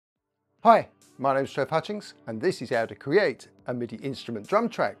Hi, my name is Trev Hutchings and this is how to create a MIDI instrument drum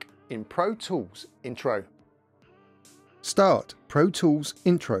track in Pro Tools Intro. Start Pro Tools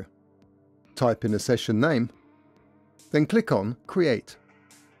Intro. Type in a session name, then click on Create.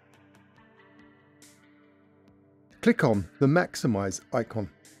 Click on the Maximize icon.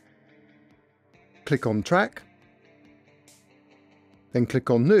 Click on Track, then click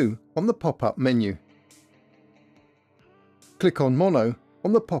on New on the pop-up menu. Click on Mono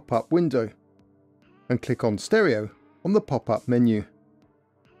on the pop-up window and click on Stereo on the pop-up menu.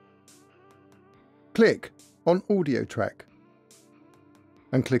 Click on Audio Track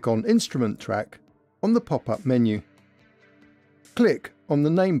and click on Instrument Track on the pop-up menu. Click on the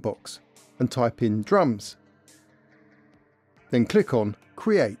name box and type in Drums. Then click on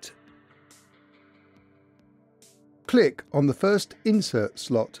Create. Click on the first insert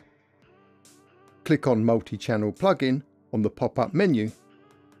slot. Click on Multi-Channel Plugin on the pop-up menu,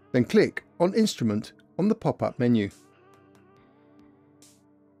 then click on Instrument on the pop-up menu.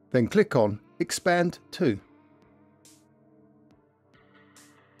 Then click on Expand to.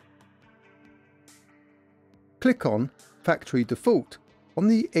 Click on Factory Default on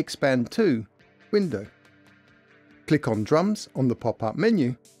the Expand to window. Click on Drums on the pop-up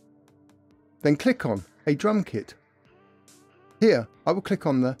menu, then click on a drum kit. Here I will click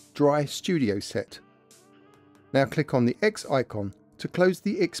on the Dry Studio set. Now click on the X icon to close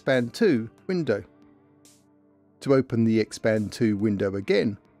the Expand to window. To open the Expand to window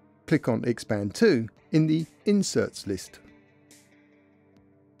again, click on Expand to in the Inserts list.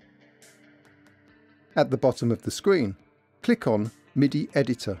 At the bottom of the screen, click on MIDI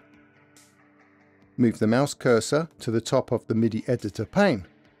Editor. Move the mouse cursor to the top of the MIDI Editor pane,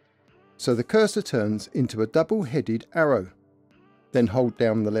 so the cursor turns into a double-headed arrow. Then hold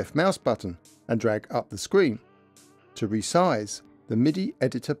down the left mouse button and drag up the screen to resize the MIDI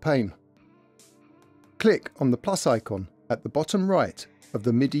Editor pane. Click on the plus icon at the bottom right of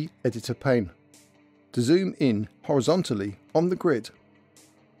the MIDI Editor pane to zoom in horizontally on the grid.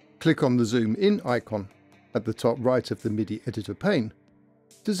 Click on the Zoom In icon at the top right of the MIDI Editor pane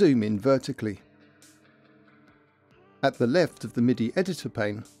to zoom in vertically. At the left of the MIDI Editor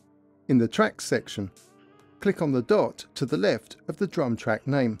pane, in the Tracks section, click on the dot to the left of the drum track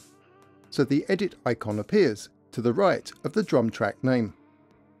name, so the Edit icon appears to the right of the drum track name.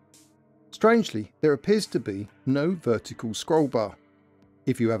 Strangely, there appears to be no vertical scroll bar.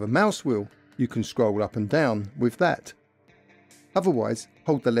 If you have a mouse wheel, you can scroll up and down with that. Otherwise,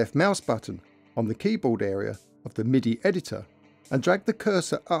 hold the left mouse button on the keyboard area of the MIDI editor and drag the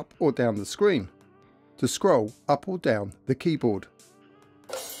cursor up or down the screen to scroll up or down the keyboard.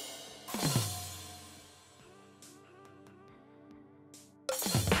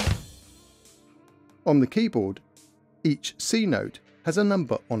 On the keyboard, each C note has a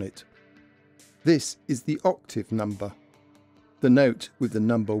number on it. This is the octave number. The note with the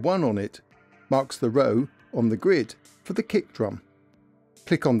number 1 on it marks the row on the grid for the kick drum.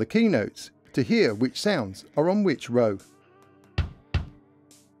 Click on the keynotes to hear which sounds are on which row.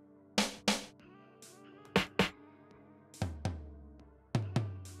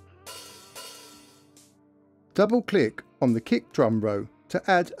 Double-click on the kick drum row to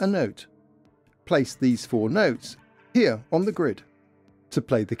add a note. Place these 4 notes here on the grid to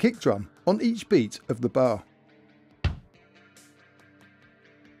play the kick drum on each beat of the bar.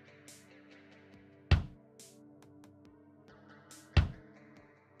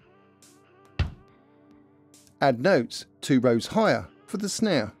 Add notes 2 rows higher for the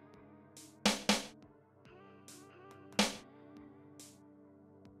snare.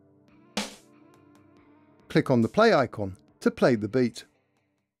 Click on the play icon to play the beat.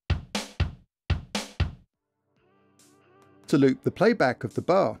 To loop the playback of the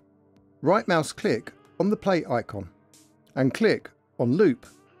bar, right mouse click on the play icon and click on Loop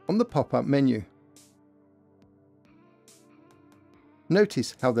on the pop-up menu.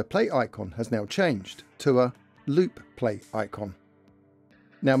 Notice how the play icon has now changed to a loop play icon.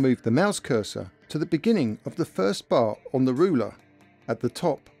 Now move the mouse cursor to the beginning of the first bar on the ruler at the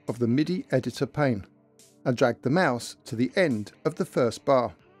top of the MIDI editor pane and drag the mouse to the end of the first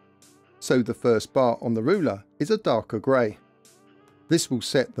bar, so the first bar on the ruler is a darker grey. This will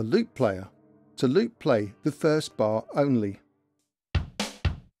set the loop player to loop play the first bar only.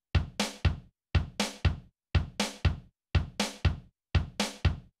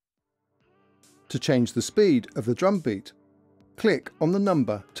 To change the speed of the drum beat, click on the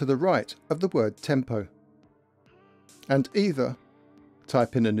number to the right of the word tempo, and either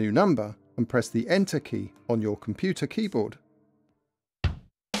type in a new number and press the Enter key on your computer keyboard,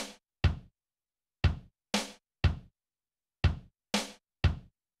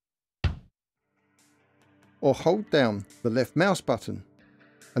 or hold down the left mouse button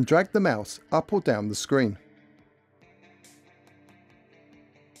and drag the mouse up or down the screen.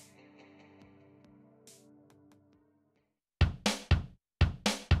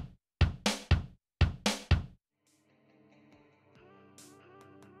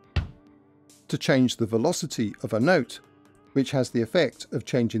 To change the velocity of a note, which has the effect of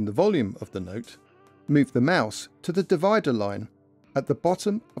changing the volume of the note, move the mouse to the divider line at the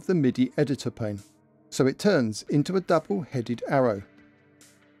bottom of the MIDI editor pane, so it turns into a double-headed arrow.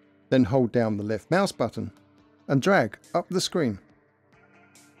 Then hold down the left mouse button and drag up the screen.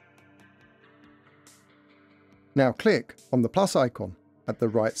 Now click on the plus icon at the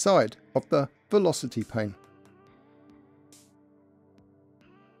right side of the velocity pane.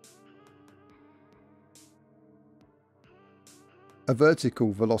 A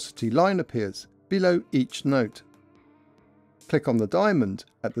vertical velocity line appears below each note. Click on the diamond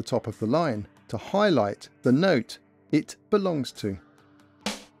at the top of the line to highlight the note it belongs to.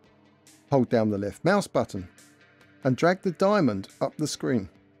 Hold down the left mouse button and drag the diamond up the screen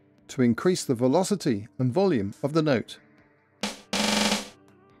to increase the velocity and volume of the note,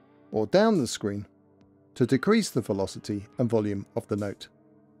 or down the screen to decrease the velocity and volume of the note.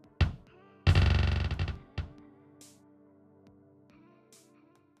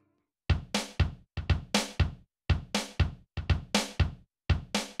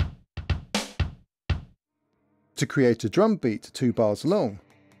 To create a drum beat 2 bars long,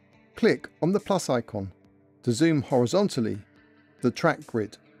 click on the plus icon to zoom horizontally the track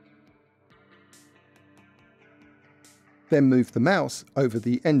grid. Then move the mouse over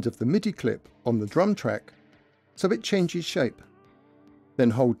the end of the MIDI clip on the drum track so it changes shape.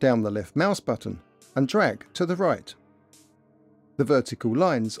 Then hold down the left mouse button and drag to the right. The vertical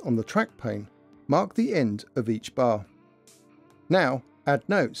lines on the track pane mark the end of each bar. Now add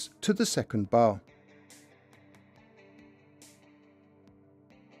notes to the second bar.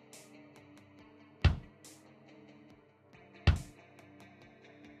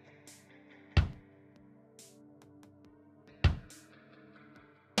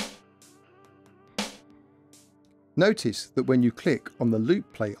 Notice that when you click on the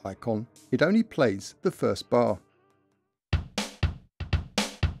loop play icon, it only plays the first bar.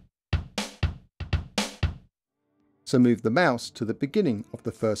 So move the mouse to the beginning of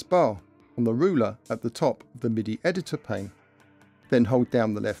the first bar on the ruler at the top of the MIDI editor pane. Then hold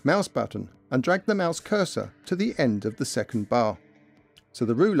down the left mouse button and drag the mouse cursor to the end of the second bar, so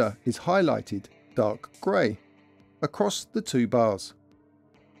the ruler is highlighted dark grey across the 2 bars.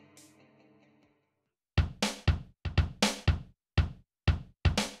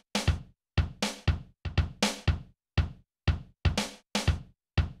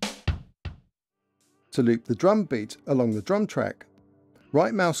 To loop the drum beat along the drum track,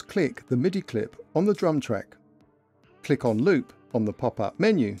 right mouse click the MIDI clip on the drum track. Click on Loop on the pop-up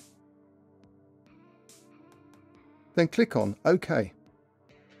menu. Then click on OK.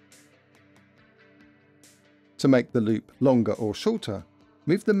 To make the loop longer or shorter,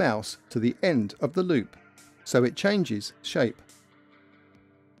 move the mouse to the end of the loop so it changes shape.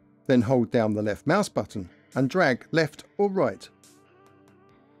 Then hold down the left mouse button and drag left or right.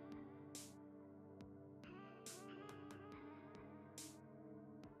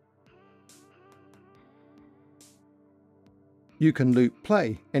 You can loop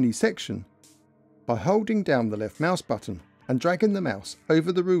play any section by holding down the left mouse button and dragging the mouse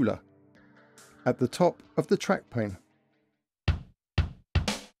over the ruler at the top of the track pane.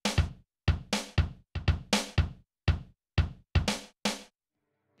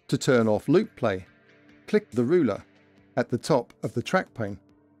 To turn off loop play, click the ruler at the top of the track pane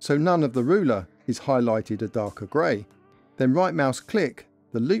so none of the ruler is highlighted a darker grey. Then right mouse click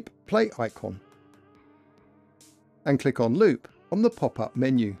the loop play icon and click on Loop on the pop-up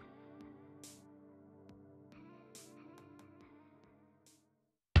menu.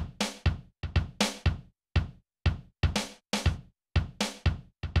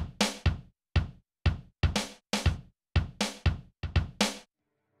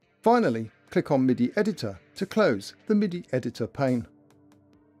 Finally, click on MIDI Editor to close the MIDI Editor pane.